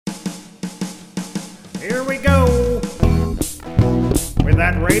Here we go with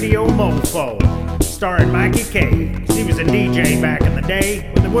that radio mofo, starring Mikey K. He was a DJ back in the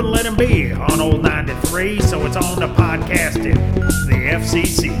day, but they wouldn't let him be on old 93, so it's on to podcasting. The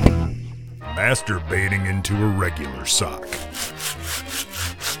FCC. Masturbating into a regular sock.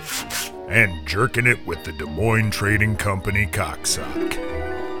 And jerking it with the Des Moines Trading Company cocksock.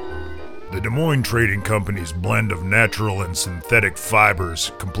 The Des Moines Trading Company's blend of natural and synthetic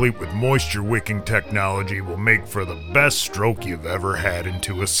fibers, complete with moisture-wicking technology, will make for the best stroke you've ever had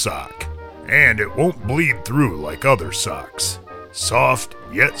into a sock. And it won't bleed through like other socks. Soft,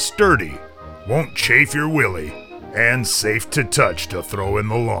 yet sturdy, won't chafe your willy, and safe to touch to throw in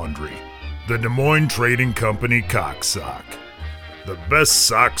the laundry. The Des Moines Trading Company cocksock. The best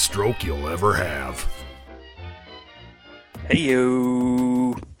sock stroke you'll ever have.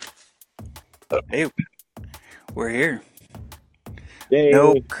 Hey-yo. Hey, we're here. Yay.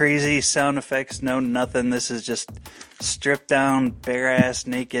 No crazy sound effects, no nothing. This is just stripped down, bare-ass,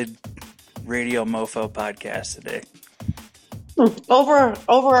 naked radio mofo podcast today.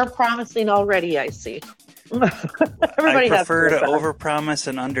 Over promising already, I see. I prefer to overpromise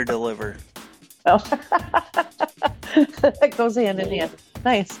and underdeliver. Oh. That goes hand in hand.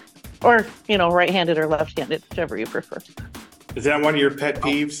 Nice. Or, right-handed or left-handed, whichever you prefer. Is that one of your pet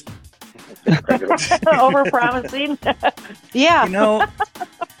peeves? Over-promising? Yeah.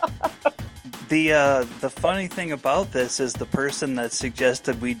 The funny thing about this is the person that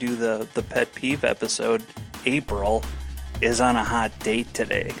suggested we do the Pet Peeve episode, April, is on a hot date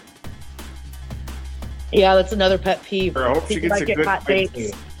today. Yeah, that's another pet peeve. I hope she gets a good hot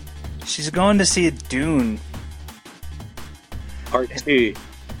dates. She's going to see Dune. Part 2.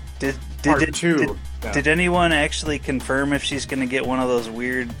 Did anyone actually confirm if she's going to get one of those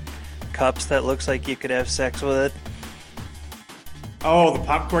weird cups that looks like you could have sex with it? Oh, the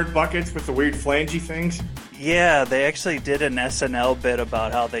popcorn buckets with the weird flangey things? Yeah, they actually did an SNL bit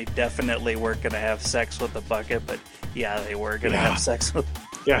about how they definitely weren't going to have sex with the bucket, but yeah, they were going to have sex with it.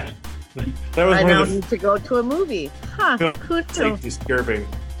 Yeah. That was I one now of the need to go to a movie. Huh, who knew? disturbing.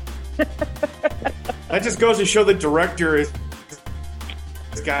 That just goes to show the director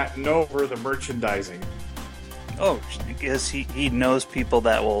has gotten over the merchandising. Oh, because he knows people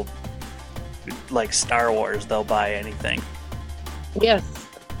that will, like Star Wars, they'll buy anything. Yes.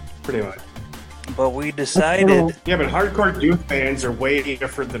 Pretty much. But we decided... Yeah, but hardcore Dune fans are way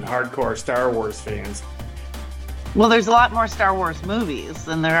different than hardcore Star Wars fans. Well, there's a lot more Star Wars movies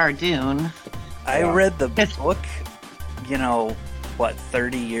than there are Dune. I read the book,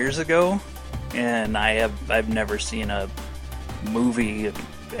 30 years ago? And I've never seen a movie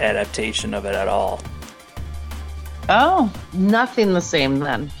adaptation of it at all. Oh, nothing the same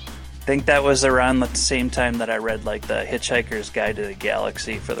then. I think that was around the same time that I read the Hitchhiker's Guide to the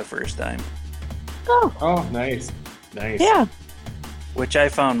Galaxy for the first time. Oh, nice. Yeah. Which I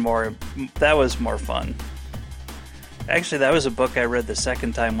found that was more fun. Actually, that was a book I read the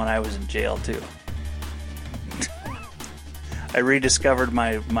second time when I was in jail too. I rediscovered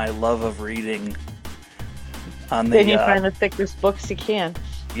my love of reading on the... Then you find the thickest books you can.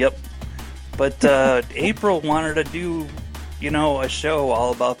 Yep. But April wanted to do, a show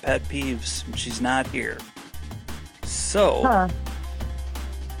all about pet peeves. She's not here. So,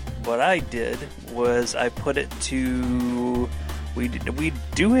 what I did was I put it to... We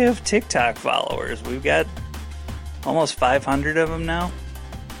do have TikTok followers. We've got almost 500 of them now.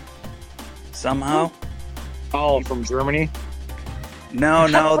 Somehow. Oh, from Germany? No,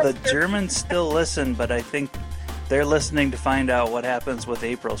 the Germans still listen, but I think they're listening to find out what happens with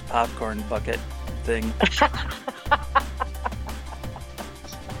April's popcorn bucket thing.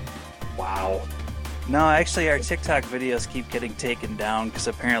 Wow. No, actually, our TikTok videos keep getting taken down because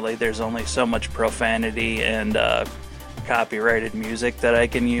apparently there's only so much profanity and copyrighted music that I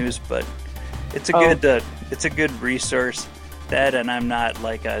can use. But it's a good resource. That, and I'm not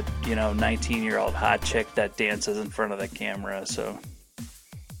like a 19-year-old hot chick that dances in front of the camera. So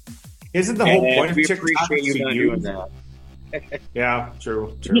isn't the whole point of we TikTok appreciate you not doing that? Yeah,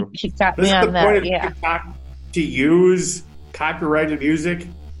 true. He got me Isn't on the that, point of yeah. TikTok to use copyrighted music?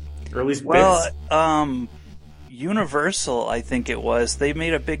 Or at least bits? Universal, I think it was. They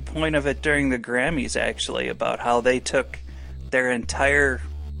made a big point of it during the Grammys, actually, about how they took their entire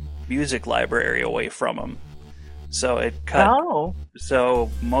music library away from them. So it cut. Oh. So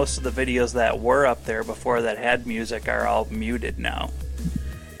most of the videos that were up there before that had music are all muted now.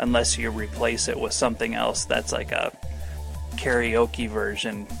 Unless you replace it with something else that's like a karaoke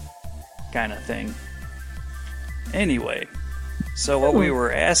version kind of thing. Anyway, so what we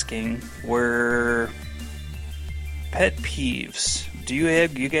were asking were pet peeves. Do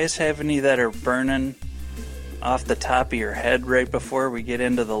you guys have any that are burning off the top of your head right before we get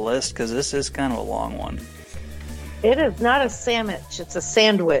into the list? Because this is kind of a long one. It is not a sandwich. It's a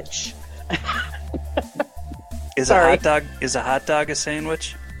sandwich. Is Sorry. a hot dog a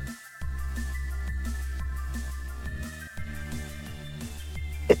sandwich?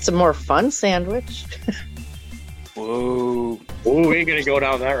 It's a more fun sandwich. Whoa. Ooh, we ain't gonna go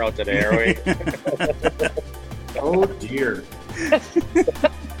down that route today, are we? Oh dear.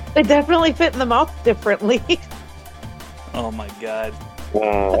 They definitely fit in the mouth differently. Oh my god.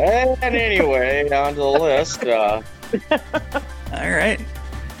 And anyway, on to the list. All right.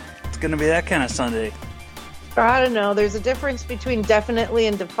 It's going to be that kind of Sunday. I don't know. There's a difference between definitely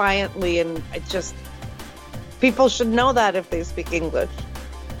and defiantly, and I just people should know that if they speak English.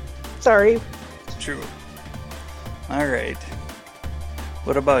 Sorry. It's true. All right.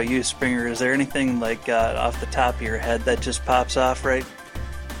 What about you, Springer? Is there anything like off the top of your head that just pops off, right?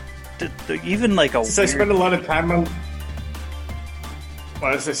 Even like a Since I spend a lot of time on...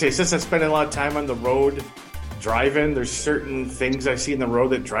 Well, as I say, since I spend a lot of time on the road driving, there's certain things I see in the road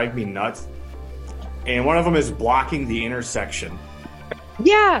that drive me nuts. And one of them is blocking the intersection.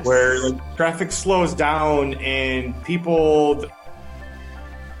 Yes. Where like, traffic slows down and people...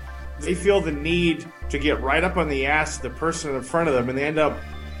 They feel the need to get right up on the ass of the person in front of them, and they end up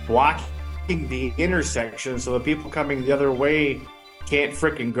blocking the intersection so the people coming the other way can't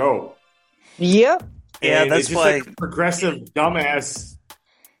frickin' go. Yep. Yeah, And that's it's just why. like a progressive dumbass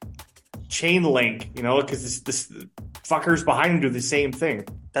chain link, you know, because this fuckers behind him do the same thing.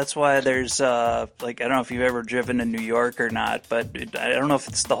 That's why there's like I don't know if you've ever driven to New York or not, but I don't know if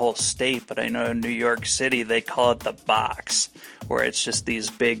it's the whole state, but I know in New York City they call it the box, where it's just these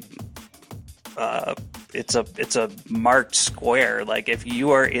big. It's a marked square. Like if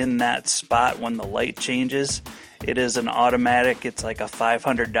you are in that spot when the light changes, it is an automatic. It's like a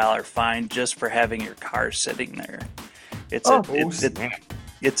 $500 fine just for having your car sitting there. It's Oh.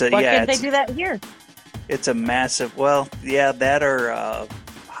 it's a Why yeah. can't they It's, do that here? it's a massive. Well, yeah, that or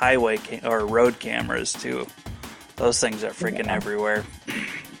highway or road cameras too. Those things are freaking everywhere.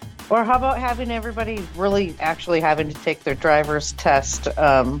 Or how about having everybody really actually having to take their driver's test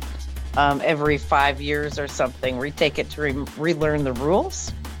every 5 years or something, retake it to relearn the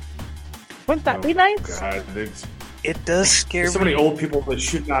rules? Wouldn't that be nice? God, It does scare there's so me. many old people that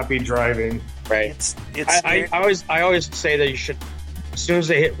should not be driving. Right. It's I always say that you should, as soon as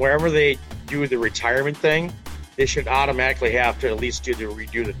they hit wherever they do the retirement thing, they should automatically have to at least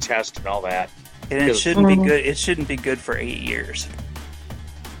redo the test and all that. and it shouldn't be good. It shouldn't be good for 8 years.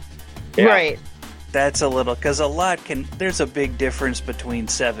 Yeah. Right. That's a little because a lot can. There's a big difference between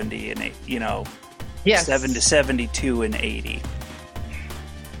 70 and 8, Yes. 72 and 80.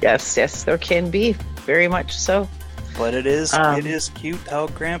 Yes, there can be. Very much so. But it is cute how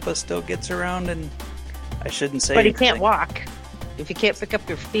Grandpa still gets around, and I shouldn't say. But he can't anything. walk. If you can't pick up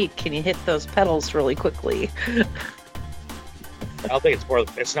your feet, can you hit those pedals really quickly? I don't think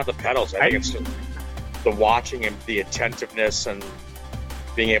it's not the pedals. I think it's the watching and the attentiveness and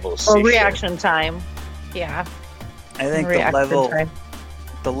being able to see. Or reaction time. Yeah. I think Reaction time.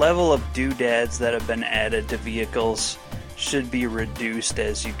 the level of doodads that have been added to vehicles should be reduced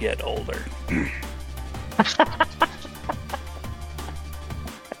as you get older.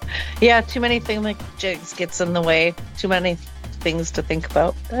 Yeah, too many jigs gets in the way. Too many things to think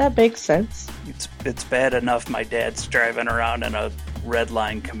about. That makes sense. It's bad enough my dad's driving around in a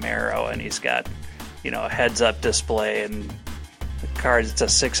Redline Camaro and he's got, a heads-up display and the car. It's a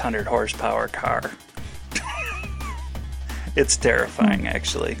 600 horsepower car. It's terrifying,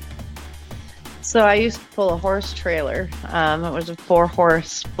 actually. So I used to pull a horse trailer. It was a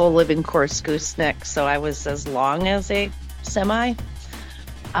 4-horse full living course gooseneck. So I was as long as a semi.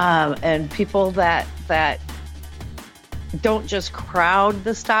 And people that don't just crowd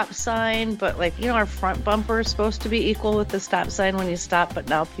the stop sign, but our front bumper is supposed to be equal with the stop sign when you stop, but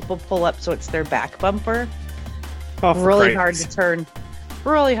now people pull up so it's their back bumper. Oh, for Really Christ's hard to turn.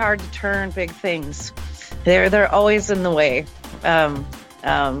 Really hard to turn big things. They're always in the way. And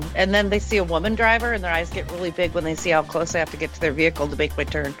then they see a woman driver and their eyes get really big when they see how close I have to get to their vehicle to make my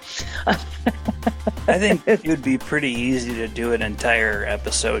turn. I think it would be pretty easy to do an entire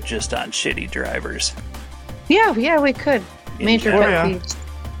episode just on shitty drivers. Yeah, we could. Major Oh, pet yeah. peeves.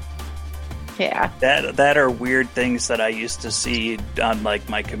 Yeah. That are weird things that I used to see on my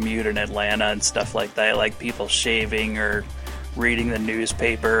commute in Atlanta and stuff like that, like people shaving or reading the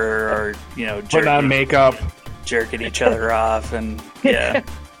newspaper or Putting on makeup. jerking each other off, and yeah.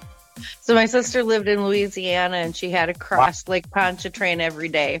 So my sister lived in Louisiana and she had to cross Lake Pontchartrain every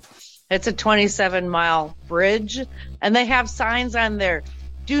day. It's a 27-mile bridge and they have signs on there.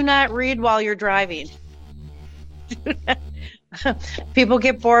 Do not read while you're driving. People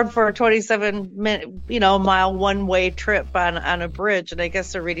get bored for a 27-minute, mile one-way trip on a bridge, and I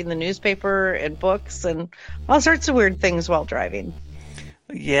guess they're reading the newspaper and books and all sorts of weird things while driving.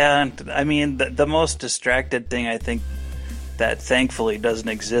 Yeah, I mean, the most distracted thing I think that thankfully doesn't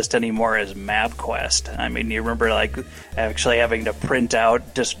exist anymore is MapQuest. I mean, you remember like actually having to print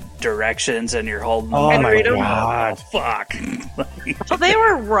out just directions and you're holding them. Oh up. my God. Oh, fuck. Well, they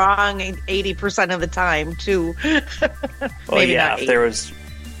were wrong 80% of the time, too. Well, yeah, if there was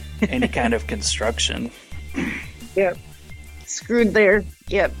any kind of construction. Yep. Screwed there.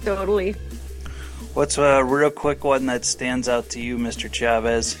 Yep, totally. What's a real quick one that stands out to you, Mr.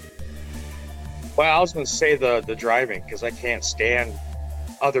 Chavez? Well, I was going to say the driving, because I can't stand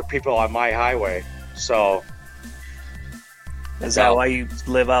other people on my highway. So is that why you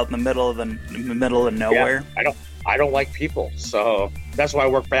live out in the middle of nowhere? Yeah, I don't like people, so that's why I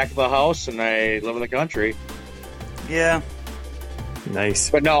work back at the house and I live in the country. Yeah, Nice.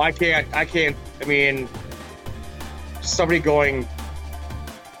 but no, I can't. I mean, somebody going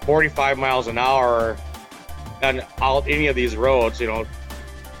 45 miles an hour on any of these roads,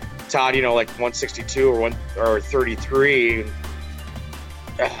 Todd, like 162 or 33.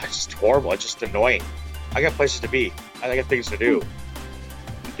 It's just horrible. It's just annoying. I got places to be. I got things to do.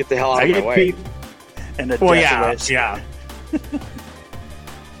 Get the hell out of my way. and a Well, death wish. yeah.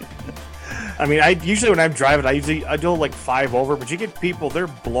 I mean, usually when I'm driving, I do like 5 over, but you get people, they're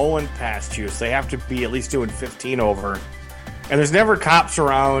blowing past you, so they have to be at least doing 15 over. And there's never cops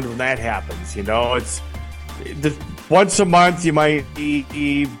around when that happens, It's once a month you might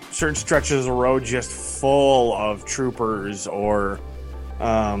see certain stretches of road just full of troopers or,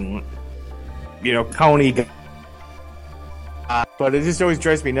 county. But it just always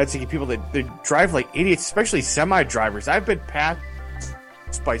drives me nuts to get people that they drive like idiots, especially semi-drivers. I've been passed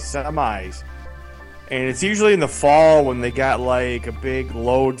by semis, and it's usually in the fall when they got like a big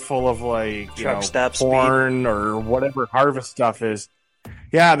load full of like Truck stop corn or whatever harvest stuff is.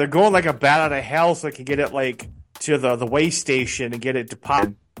 Yeah, they're going like a bat out of hell so they can get it like to the weigh station and get it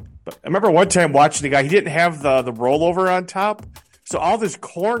deposited. But I remember one time watching the guy, he didn't have the rollover on top, so all this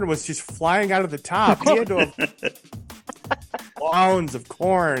corn was just flying out of the top. He had to have pounds of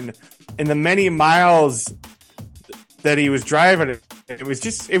corn in the many miles that he was driving. It was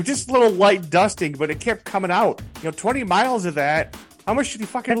just a little light dusting, but it kept coming out. 20 miles of that. How much did he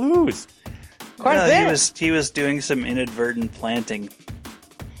fucking lose? Quite a bit. He was doing some inadvertent planting.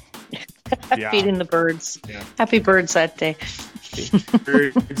 Yeah. Feeding the birds. Yeah. Happy birds that day.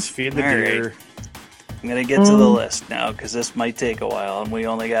 Birds, feed the All deer. right. I'm gonna get to the list now because this might take a while, and we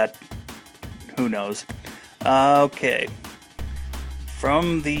only got who knows. Okay.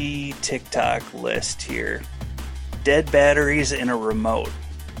 From the TikTok list here, dead batteries in a remote.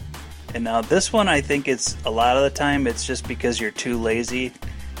 And now this one, I think it's a lot of the time it's just because you're too lazy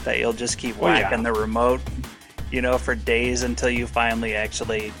that you'll just keep whacking the remote, for days until you finally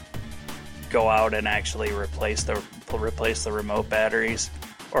actually go out and actually replace the remote batteries,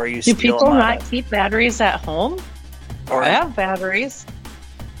 or you Do steal people them not keep batteries at home? Or I have batteries.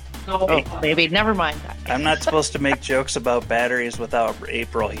 Oh, maybe. Never mind. I'm not supposed to make jokes about batteries without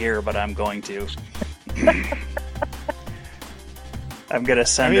April here, but I'm going to. I'm gonna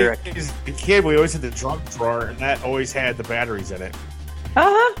send her. As a kid, we always had the junk drawer, and that always had the batteries in it,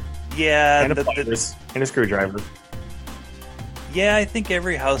 Yeah, and and a screwdriver. yeah. I think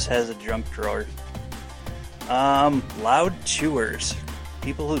every house has a junk drawer. Loud chewers,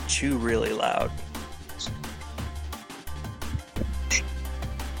 people who chew really loud.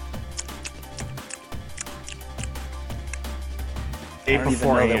 I don't even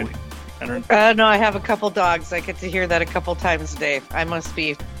know that No, I have a couple dogs. I get to hear that a couple times a day. I must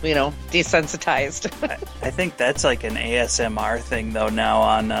be, desensitized. I think that's like an ASMR thing, though, now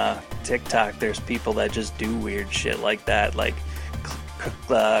on TikTok. There's people that just do weird shit like that, like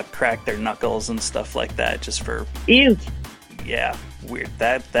crack their knuckles and stuff like that, just for... Ew. Yeah, weird.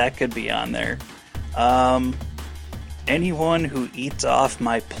 That could be on there. Anyone who eats off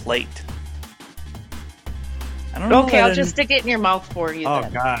my plate. I don't know. Okay, I'll just stick it in your mouth for you. Oh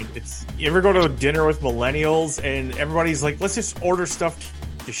then. God, you ever go to a dinner with millennials and everybody's like, let's just order stuff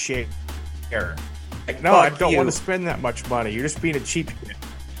to share. Like, no, I don't want to spend that much money. You're just being a cheap kid.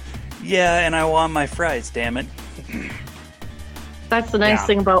 Yeah, and I want my fries, damn it. That's the nice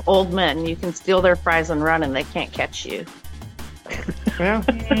thing about old men. You can steal their fries and run and they can't catch you. Yeah.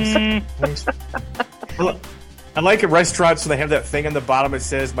 I like at restaurants when they have that thing on the bottom that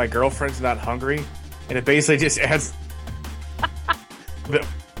says my girlfriend's not hungry, and it basically just adds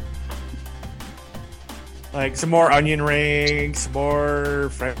like some more onion rings, some more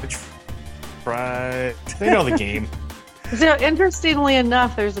French Right. They know the game. So, interestingly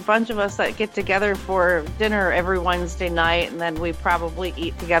enough, there's a bunch of us that get together for dinner every Wednesday night, and then we probably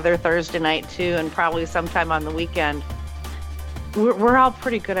eat together Thursday night too, and probably sometime on the weekend. We're all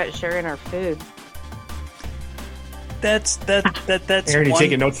pretty good at sharing our food. That's Aaron, you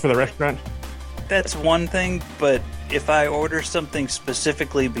taking notes for the restaurant? That's one thing, but if I order something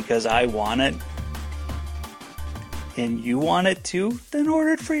specifically because I want it, and you want it too, then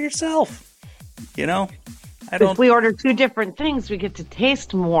order it for yourself. You know? If we order two different things, we get to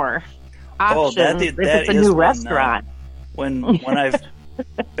taste more options if it's a new restaurant. When I've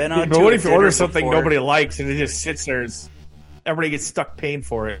been out but to what a if you order dinner something before, nobody likes and it just sits there and everybody gets stuck paying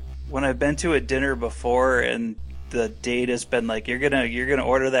for it? when I've been to a dinner before and the date has been like, you're gonna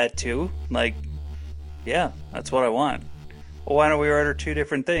order that too? I'm like, yeah, that's what I want. Well, why don't we order two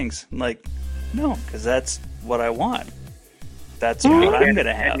different things? I'm like, no, because that's what I want. That's what I'm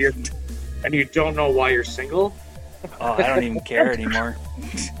gonna have. And you don't know why you're single? Oh, I don't even care anymore.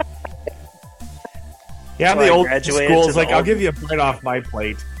 Yeah, I'm So the I old graduated school. to It's the like, I'll old- give you a bite off my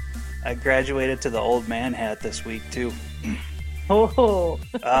plate. I graduated to the old man hat this week too. Oh,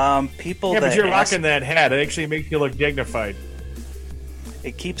 People Yeah, that but you're ask, rocking that hat. It actually makes you look dignified.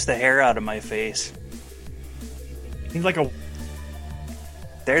 it keeps the hair out of my face. He's like a...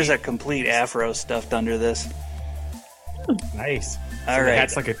 There's a complete afro stuffed under this. Nice. All The right.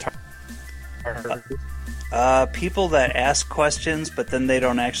 hat's like a... People that ask questions, but then they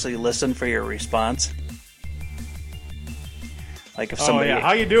don't actually listen for your response. Like if Oh, somebody, yeah.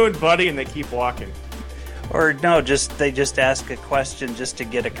 How you doing, buddy? And they keep walking. or no, they just ask a question just to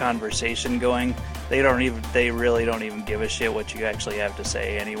get a conversation going. They really don't even give a shit what you actually have to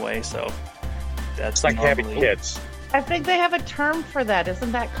say anyway. So that's It's like having normally- kids. I think they have a term for that.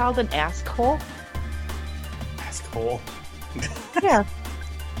 Isn't that called an asshole? That's cool. Yeah.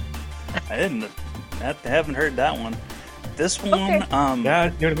 I haven't heard that one. This one, Yeah, you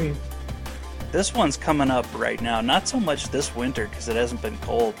know what I mean? this one's coming up right now. Not so much this winter because it hasn't been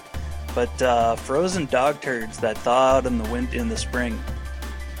cold, but frozen dog turds that thaw out in the spring.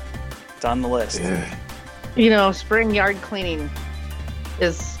 It's on the list. You know, spring yard cleaning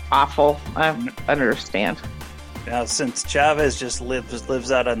is awful. I understand. Now, since Chavez just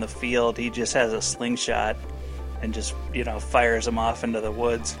lives out on the field, he just has a slingshot and just fires them off into the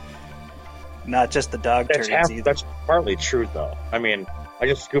woods. Not just the dog turds either. That's partly true, though. I mean, I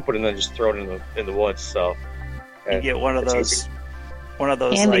just scoop it and then just throw it in the woods. So You get one of those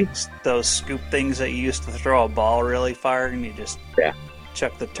Andy. like those scoop things that you used to throw a ball really far, and you just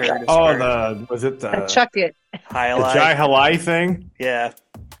chuck the turd. as Oh, far was it the Chuck it. highlight? Jai Halai thing? Yeah.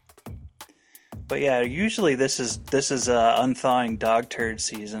 But yeah, usually this is unthawing dog turd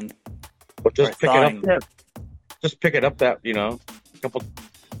season. But just Or pick thawing. it up. Just pick it up. Do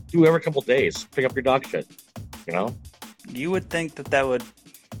every couple days. Pick up your dog shit. You would think that would.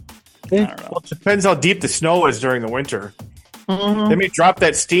 I don't know. Well, it depends how deep the snow is during the winter. Mhm. They may drop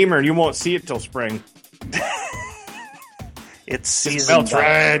that steamer and you won't see it till spring. It's It seasoned. melts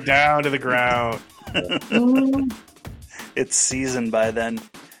right down to the ground. It's seasoned by then.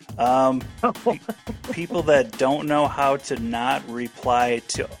 People that don't know how to not reply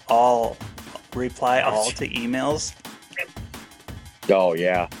all to emails, Oh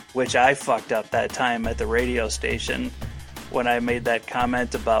yeah. which I fucked up that time at the radio station when I made that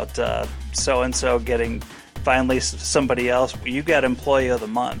comment about so and so getting finally somebody else. You got Employee of the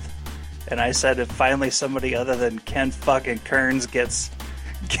Month, and I said if finally somebody other than Ken fucking Kearns gets,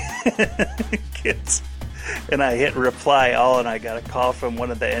 and I hit reply all, and I got a call from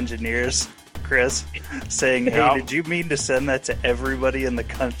one of the engineers, Chris, saying, "Hey, Yeah. did you mean to send that to everybody in the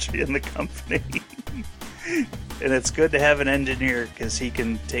country in the company?" And it's good to have an engineer because he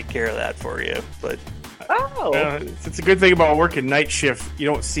can take care of that for you. But Oh. It's a good thing about working night shift. You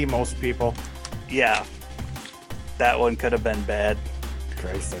don't see most people. yeah, that one could have been bad.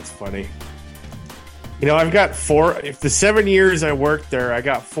 Christ, that's funny. I've got 4. If the 7 years I worked there, I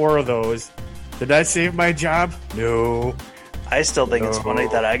got 4 of those. Did I save my job? No. I still think it's No. funny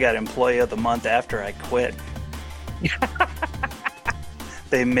that I got Employee of the Month after I quit.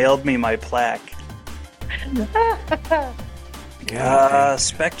 They mailed me my plaque.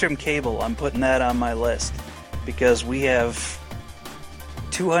 Spectrum Cable, I'm putting that on my list because we have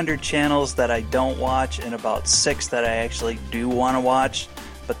 200 channels that I don't watch and about 6 that I actually do want to watch,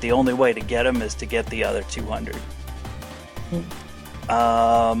 but the only way to get them is to get the other 200.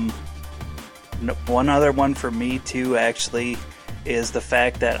 One other one for me too actually is the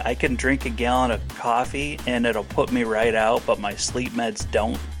fact that I can drink a gallon of coffee and it'll put me right out, but my sleep meds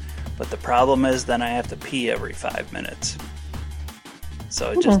don't. But the problem is then I have to pee every 5 minutes.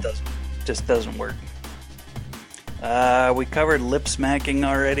 So it just Just doesn't work. We covered lip smacking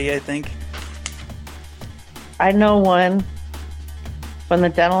already, I think. I know one. When the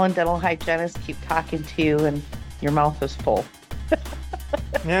dental and dental hygienists keep talking to you and your mouth is full.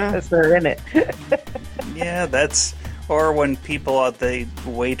 Yeah. Because they're in it. Yeah, that's... Or when people at the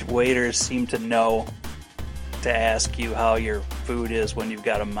waiters seem to know to ask you how your food is when you've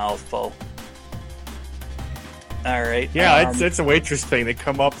got a mouthful. All right. Yeah, it's a waitress thing. They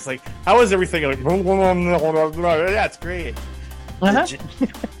come up, it's like, how is everything? Like, yeah, it's great.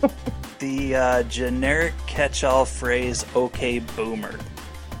 Uh-huh. The generic catch-all phrase, okay, boomer.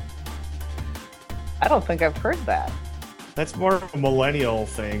 I don't think I've heard that. That's more of a millennial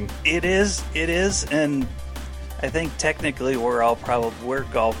thing. It is, and I think technically we're all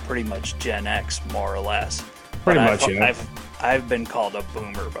pretty much Gen X, more or less. Pretty But much, yeah. I've been called a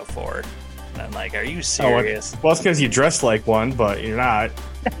boomer before. And I'm like, are you serious? Well, it's because you dress like one, but you're not.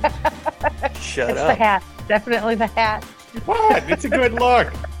 Shut It's up. the hat. Definitely the hat. What? It's a good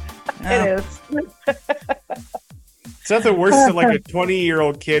look. It is. It's nothing worse than like a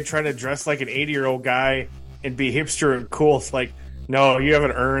 20-year-old kid trying to dress like an 80-year-old guy and be hipster and cool. It's like, no, you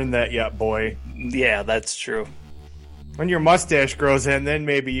haven't earned that yet, boy. Yeah, that's true. When your mustache grows in, then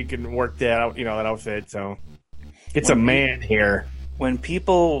maybe you can work that out, that outfit. So it's a man here. When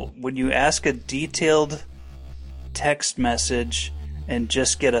you ask a detailed text message and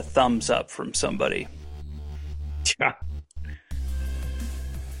just get a thumbs up from somebody. Yeah.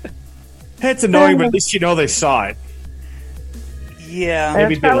 It's annoying, but at least you know they saw it. Yeah.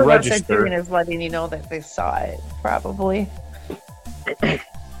 Maybe That's probably they'll what they're register. doing is letting you know that they saw it. Probably.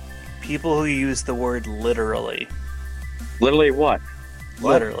 People who use the word literally. Literally what?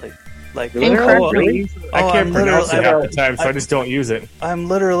 Literally. Like, Incorrectly. I can't I'm pronounce it literally- half the time, so I just don't use it. I'm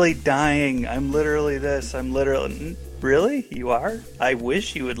literally dying. I'm literally this. I'm literally... Really? You are? I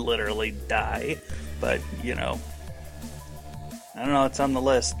wish you would literally die. But, I don't know. It's on the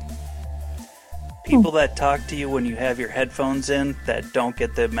list. People that talk to you when you have your headphones in that don't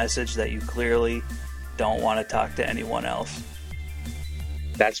get the message that you clearly don't want to talk to anyone else.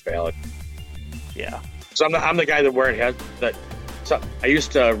 That's valid. Yeah. So I'm the guy that wear So I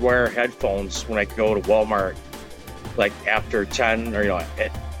used to wear headphones when I go to Walmart, like after 10 or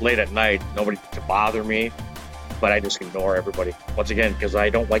late at night. Nobody to bother me, but I just ignore everybody once again because I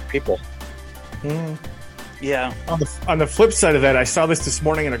don't like people. Yeah. On the flip side of that, I saw this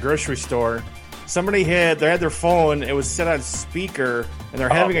morning in a grocery store. Somebody had their phone. It was set on speaker, and they're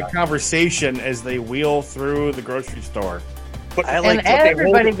having a conversation as they wheel through the grocery store. But And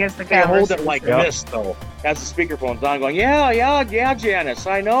everybody gets the They hold it conversation. like this though, as the speakerphone's on, going, yeah, Janice,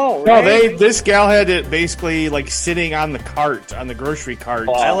 I know. No, right?" this gal had it basically like sitting on the cart, on the grocery cart.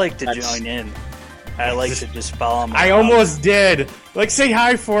 Oh. I like to that's- join in. I like to just follow them I around. almost did. Like, say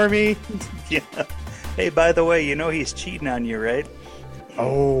hi for me. Yeah. Hey, by the way, he's cheating on you, right?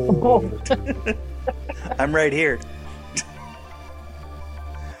 Oh. I'm right here.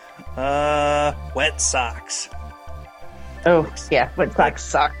 Wet socks. Oh, yeah. But socks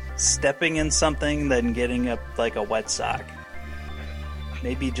suck. Stepping in something, then getting a wet sock.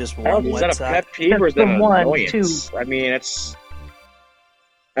 Maybe just I don't one know, is wet that a sock. pet peeve or is That's that the an one, annoyance? I mean,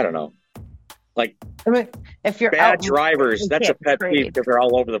 I don't know. Like I mean, if you're bad out, drivers, you that's a can't pet trade. peeve because they're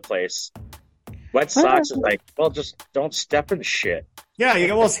all over the place. Wet socks is like, well, just don't step in shit. Yeah,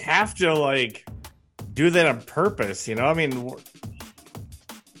 you almost have to, like, do that on purpose, I mean,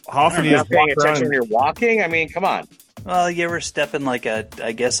 how often do you You're not just walk paying attention when around? you're walking. I mean, come on. Well, you ever step in like an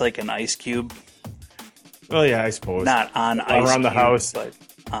ice cube? Well, yeah, I suppose. Not on ice around the cube, house. but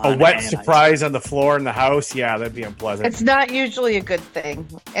A on wet an ice surprise on the floor in the house, yeah, that'd be unpleasant. It's not usually a good thing,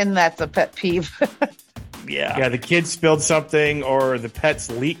 and that's a pet peeve. cube. Yeah. Yeah, the kids spilled something or the pets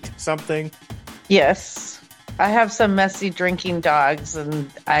leaked something. Yes, I have some messy drinking dogs, and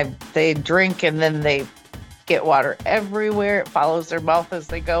they drink and then they get water everywhere. It follows their mouth as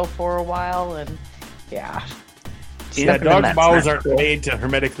they go for a while, and yeah. Yeah, Stepping in dogs' that's mouths not aren't cool. made to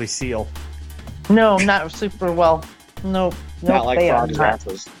hermetically seal. No, not super well. Nope. Not like they are frogs' not.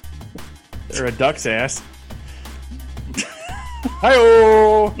 asses. Or a duck's ass.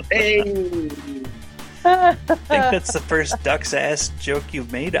 Hi-oh! Hey. I think that's the first duck's ass joke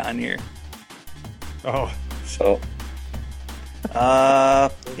you've made on here. Oh, So we'll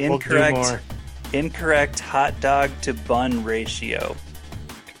do Incorrect. more. Incorrect hot dog to bun ratio.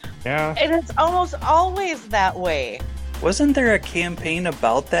 Yeah. And it's almost always that way. Wasn't there a campaign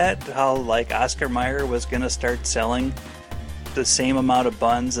about that? How Oscar Mayer was going to start selling the same amount of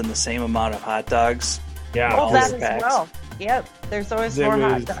buns and the same amount of hot dogs? Yeah. Oh, all that the as packs. well. Yep. There's always There more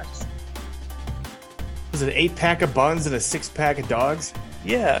hot was- dogs. Was it an 8-pack of buns and a 6-pack of dogs?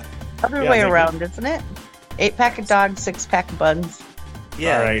 Yeah. Other Yeah, way they do. around, isn't it? 8-pack of dogs, 6-pack of buns.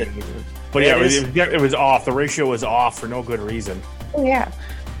 Yeah, All right. But yeah, it was off. The ratio was off for no good reason. Oh, yeah.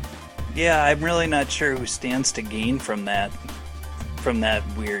 yeah, I'm really not sure who stands to gain from that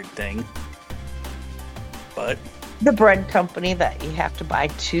weird thing. But The bread company that you have to buy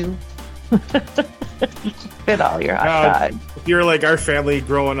 2. Fit all your hot dogs. If you're like our family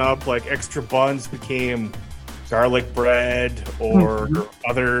growing up, like extra buns became garlic bread or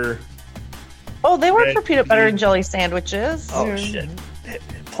other. Oh, they work bread. for peanut butter and jelly sandwiches. oh shit,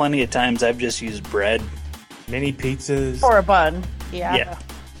 plenty of times I've just used bread. Mini pizzas. Or a bun. Yeah. Yeah.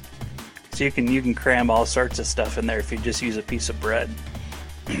 So you can cram all sorts of stuff in there if you just use a piece of bread.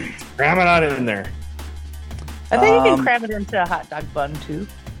 Cram it on in there. I think you can cram it into a hot dog bun, too.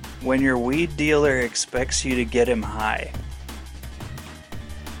 When your weed dealer expects you to get him high.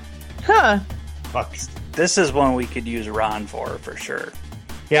 Huh. Fuck. This is one we could use Ron for sure.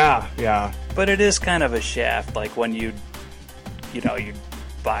 Yeah. But it is kind of a shaft, like when you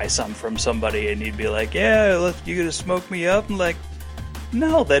buy some from somebody and you'd be like, yeah, you gonna smoke me up? And like,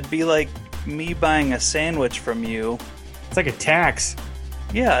 no, that'd be like me buying a sandwich from you. It's like a tax.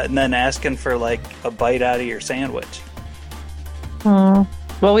 Yeah, and then asking for like a bite out of your sandwich.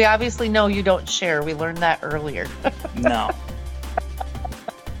 Well, we obviously know you don't share. We learned that earlier. No.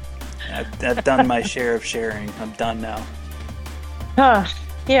 I've done my share of sharing. I'm done now. Huh.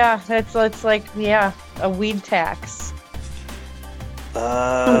 Yeah, it's like, a weed tax.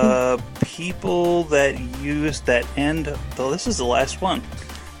 People that end. Though this is the last one.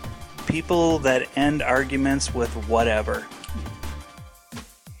 People that end arguments with whatever.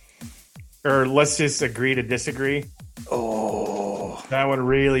 Or let's just agree to disagree. Oh. That one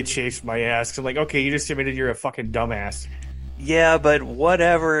really chafed my ass. I'm like, okay, you just admitted you're a fucking dumbass. Yeah, but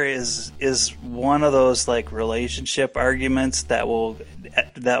whatever is one of those like relationship arguments that will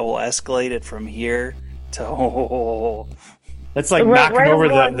escalate it from here to That's like knocking over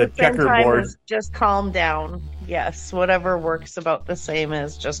along the same time checkerboard. as just calm down. Yes, whatever works about the same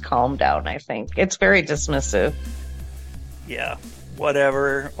as just calm down, I think. It's very dismissive. yeah,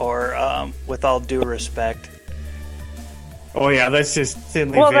 whatever, or with all due respect. Oh yeah, that's just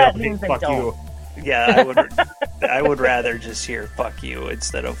thinly Well, that veiled. Hey, means I fuck don't. you. Yeah, I would rather just hear "fuck you"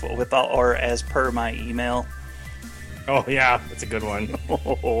 instead of with all, or as per my email. Oh yeah, that's a good one.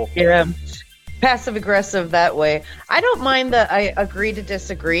 Yeah. Passive aggressive that way. I don't mind that I agree to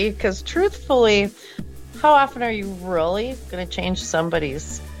disagree because truthfully, how often are you really going to change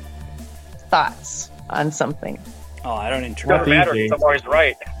somebody's thoughts on something? Oh, I don't Doesn't interrupt. matter. I'm always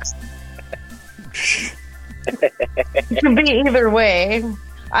right. It can be either way.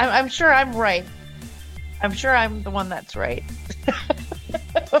 I'm sure I'm right. I'm sure I'm the one that's right.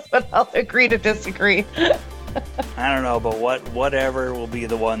 But I'll agree to disagree. I don't know, but whatever will be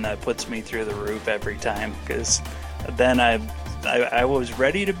the one that puts me through the roof every time. Because then I was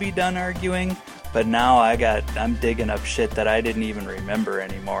ready to be done arguing, but now I'm digging up shit that I didn't even remember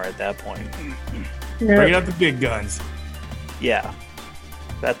anymore at that point. Bring out the big guns. Yeah,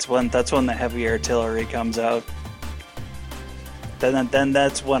 that's when the heavy artillery comes out. Then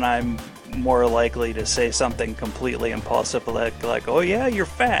that's when I'm more likely to say something completely impulsive, like "Oh yeah, you're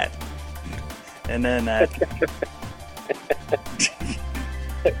fat," and then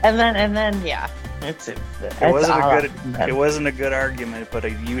and then yeah, it wasn't a good argument, but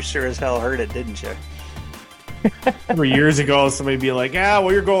you sure as hell heard it, didn't you? Remember years ago, somebody be like,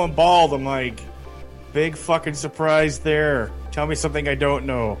 well, you're going bald. I'm like, big fucking surprise there. Tell me something I don't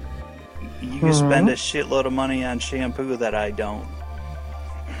know. You can spend a shitload of money on shampoo that I don't.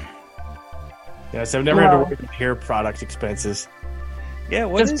 Yes, I've never had to worry about hair product expenses. Yeah,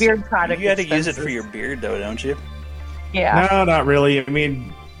 just beard product. You got to use it expenses. for your beard, though, don't you? Yeah. No, not really. I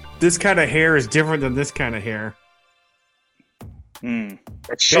mean, this kind of hair is different than this kind of hair.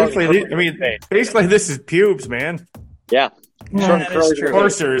 Basically, this is pubes, man. Yeah. That is true.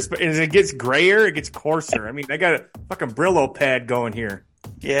 Coarser. As it gets grayer, it gets coarser. I mean, I got a fucking Brillo pad going here.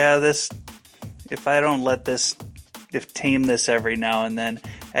 Yeah, if I don't tame this every now and then.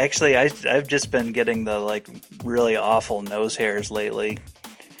 Actually, I've just been getting the like really awful nose hairs lately,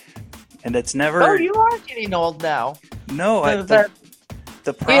 and it's never. Oh, you are getting old now. No, the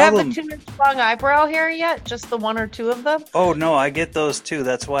Do you have problem. the 2-inch long eyebrow hair yet? Just the 1 or 2 of them? Oh no, I get those too.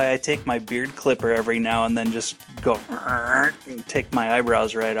 That's why I take my beard clipper every now and then. Just go and take my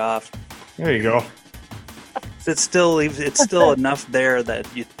eyebrows right off. There you go. It's still enough there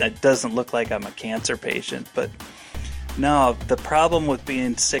that doesn't look like I'm a cancer patient, but. No, the problem with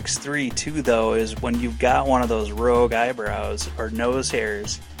being 6'3" too, though, is when you've got one of those rogue eyebrows or nose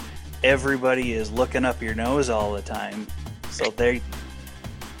hairs, everybody is looking up your nose all the time. So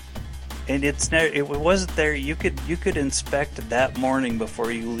And it wasn't there. You could inspect that morning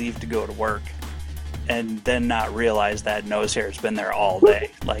before you leave to go to work, and then not realize that nose hair's been there all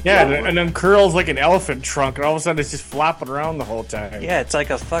day. Like and then curls like an elephant trunk, and all of a sudden it's just flopping around the whole time. Yeah, it's like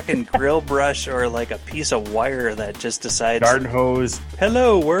a fucking grill brush or like a piece of wire that just decides. Garden hose.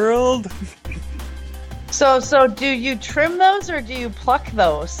 Hello, world. So do you trim those or do you pluck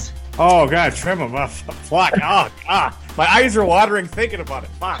those? Oh god, trim them up, pluck. My eyes are watering thinking about it.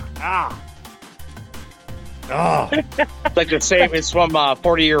 Fuck. Oh. It's like the same. It's from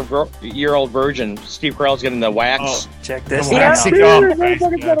 40-year-old virgin. Steve Carell's getting the wax. Oh, check this the out. waxing So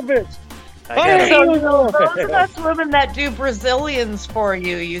those of us women that do Brazilians for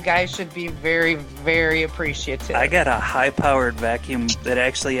you, you guys should be very, very appreciative. I got a high-powered vacuum that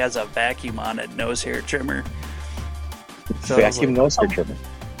actually has a vacuum on it, nose hair trimmer. So Vacuum nose hair trimmer.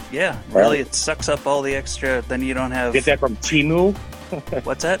 Yeah, really, it sucks up all the extra. Then you don't have. Get that from Temu?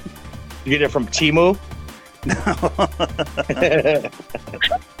 What's that? You get it from Temu? If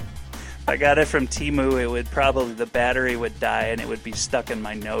I got it from Temu, it would probably the battery would die and it would be stuck in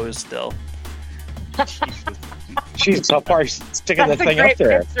my nose still. Jeez, how far sticking the thing That's up there? a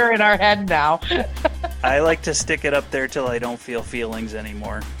great picture in our head now. I like to stick it up there till I don't feel feelings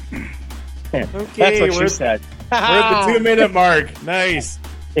anymore. Okay, That's what she said. We're at the 2-minute mark. Nice.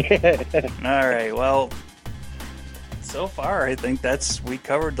 All right, well, so far I think we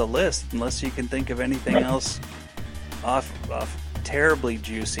covered the list. Unless you can think of anything else off terribly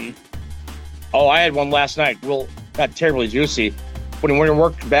juicy. Oh, I had one last night. Well, not terribly juicy. When you're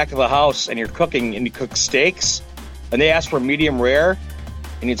working back to the house and you're cooking and you cook steaks, and they ask for medium rare,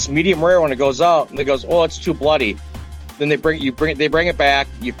 and it's medium rare when it goes out, and it goes, oh, it's too bloody. Then they bring it back,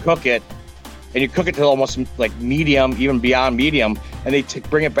 you cook it, and you cook it to almost like medium, even beyond medium, and they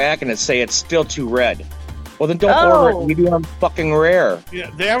bring it back and they say it's still too red. Well, then don't order it medium fucking rare. Yeah,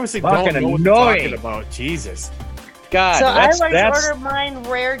 they obviously Fucking don't know what annoying. they're talking about. Jesus. God, So I that's like to order mine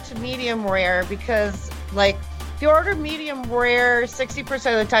rare to medium rare because, like, if you order medium rare, 60% of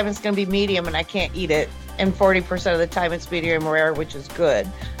the time it's going to be medium and I can't eat it, and 40% of the time it's medium rare, which is good.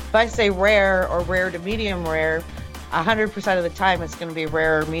 If I say rare or rare to medium rare, 100% of the time it's going to be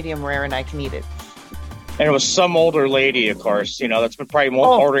rare or medium rare and I can eat it. And it was some older lady, of course, that's been probably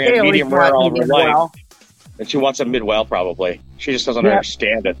ordering a medium rare all of her life. And she wants a mid-well, probably. She just doesn't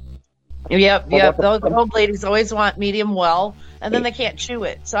understand it. Yep. Those old ladies always want medium well, and then they can't chew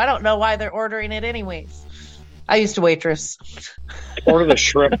it. So I don't know why they're ordering it anyways. I used to waitress. Order the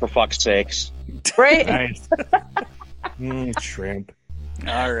shrimp, for fuck's sakes. Right? Nice. Shrimp.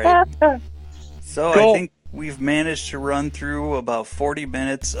 All right. So Cool. I think we've managed to run through about 40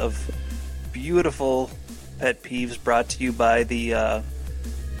 minutes of beautiful pet peeves brought to you by the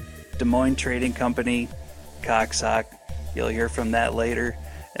Des Moines Trading Company, Cocksock. You'll hear from that later.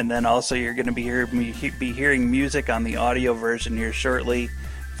 And then also you're going to be hearing music on the audio version here shortly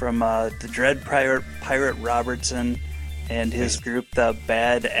from the Dread Pirate Robertson and his group, the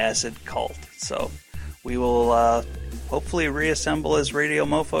Bad Acid Cult. So we will hopefully reassemble as Radio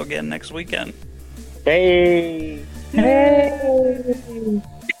Mofo again next weekend. Hey! Hey!